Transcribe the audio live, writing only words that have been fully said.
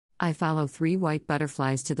I follow 3 white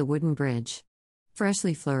butterflies to the wooden bridge.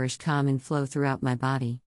 Freshly flourished calm and flow throughout my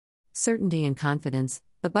body. Certainty and confidence,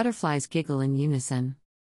 the butterflies giggle in unison.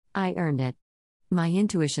 I earned it. My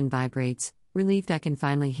intuition vibrates, relieved I can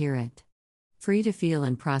finally hear it. Free to feel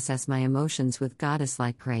and process my emotions with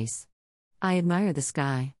goddess-like grace. I admire the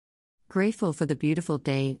sky. Grateful for the beautiful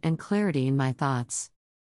day and clarity in my thoughts.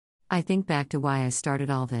 I think back to why I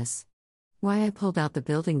started all this. Why I pulled out the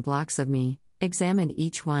building blocks of me, examined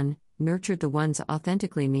each one, nurtured the ones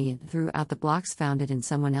authentically me, and threw out the blocks founded in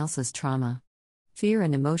someone else's trauma. Fear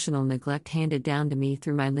and emotional neglect handed down to me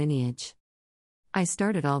through my lineage. I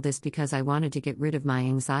started all this because I wanted to get rid of my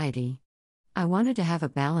anxiety. I wanted to have a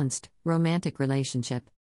balanced, romantic relationship.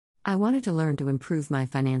 I wanted to learn to improve my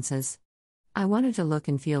finances. I wanted to look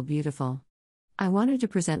and feel beautiful. I wanted to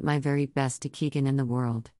present my very best to Keegan and the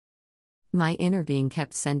world. My inner being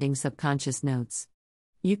kept sending subconscious notes.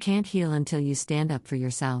 You can't heal until you stand up for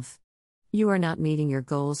yourself. You are not meeting your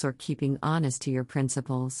goals or keeping honest to your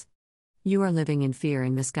principles. You are living in fear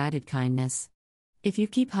and misguided kindness. If you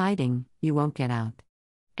keep hiding, you won't get out.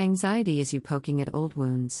 Anxiety is you poking at old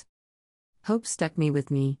wounds. Hope stuck me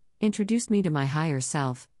with me, introduced me to my higher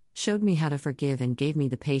self, showed me how to forgive and gave me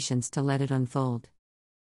the patience to let it unfold.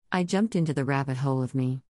 I jumped into the rabbit hole of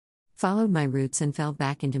me. Followed my roots and fell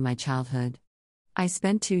back into my childhood. I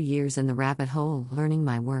spent 2 years in the rabbit hole learning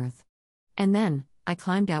my worth. And then, I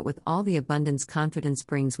climbed out with all the abundance confidence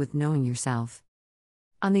brings with knowing yourself.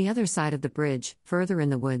 On the other side of the bridge, further in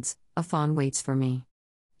the woods, a fawn waits for me.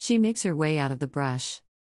 She makes her way out of the brush.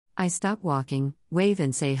 I stop walking, wave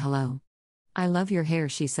and say hello. I love your hair,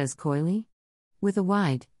 she says coyly. With a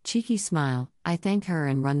wide, cheeky smile, I thank her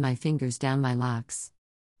and run my fingers down my locks.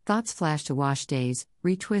 Thoughts flash to wash days,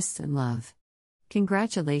 retwists and love.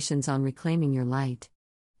 Congratulations on reclaiming your light.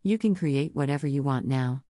 You can create whatever you want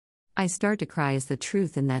now. I start to cry as the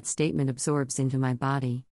truth in that statement absorbs into my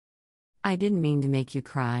body. I didn't mean to make you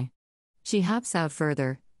cry. She hops out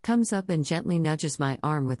further, comes up and gently nudges my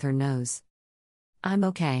arm with her nose. I'm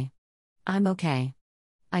okay. I'm okay.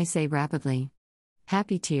 I say rapidly.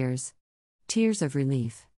 Happy tears. Tears of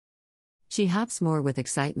relief. She hops more with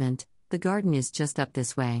excitement. The garden is just up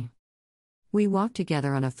this way. We walk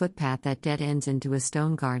together on a footpath that dead ends into a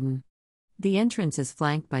stone garden. The entrance is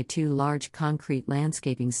flanked by 2 large concrete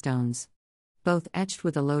landscaping stones, both etched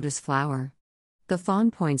with a lotus flower. The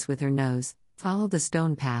fawn points with her nose. Follow the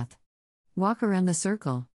stone path. Walk around the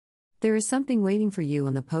circle. There is something waiting for you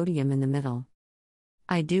on the podium in the middle.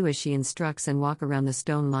 I do as she instructs and walk around the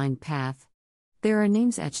stone-lined path. There are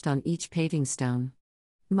names etched on each paving stone.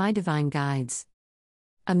 My divine guides.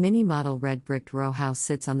 A mini-model red-bricked row house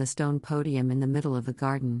sits on the stone podium in the middle of the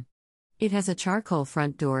garden. It has a charcoal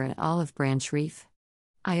front door and olive branch reef.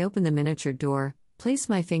 I open the miniature door, place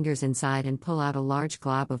my fingers inside and pull out a large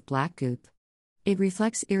glob of black goop. It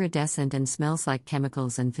reflects iridescent and smells like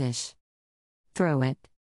chemicals and fish. Throw it.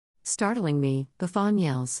 Startling me, the fawn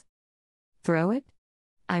yells. Throw it?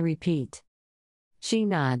 I repeat. She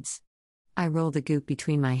nods. I roll the goop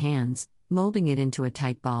between my hands, molding it into a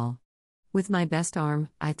tight ball. With my best arm,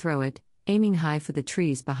 I throw it, aiming high for the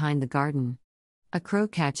trees behind the garden. A crow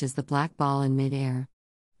catches the black ball in midair.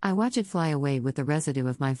 I watch it fly away with the residue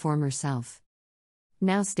of my former self.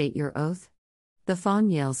 Now state your oath. The fawn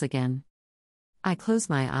yells again. I close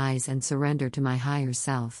my eyes and surrender to my higher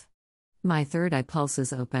self. My third eye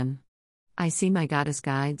pulses open. I see my goddess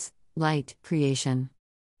guides, light, creation.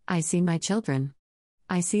 I see my children.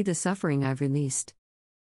 I see the suffering I've released.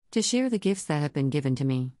 To share the gifts that have been given to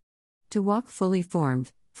me. To walk fully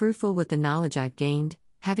formed, fruitful with the knowledge I've gained,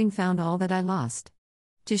 having found all that I lost.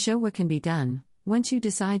 To show what can be done, once you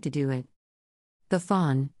decide to do it. The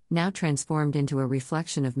fawn, now transformed into a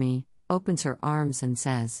reflection of me, opens her arms and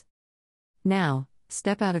says, now,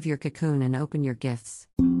 step out of your cocoon and open your gifts.